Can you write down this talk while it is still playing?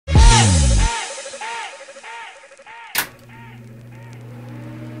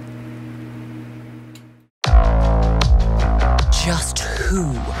Just who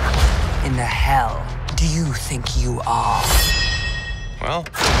in the hell do you think you are? Well...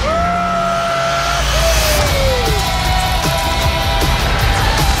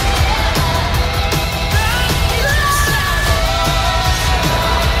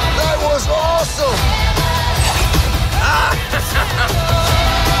 That was awesome!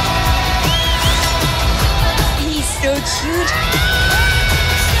 He's so cute.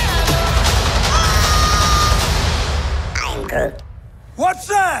 I'm good. What's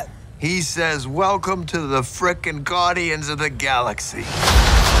that? He says, welcome to the frickin' Guardians of the Galaxy.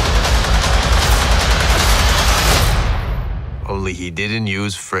 Only he didn't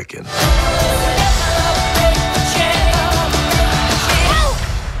use frickin'.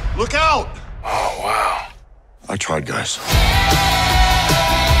 Look out! Oh, wow. I tried, guys.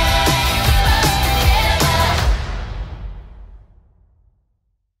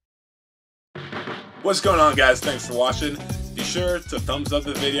 What's going on, guys? Thanks for watching. Be sure to thumbs up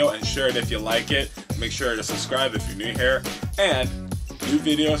the video and share it if you like it. Make sure to subscribe if you're new here. And new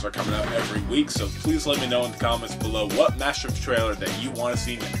videos are coming out every week, so please let me know in the comments below what mashup trailer that you want to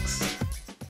see next.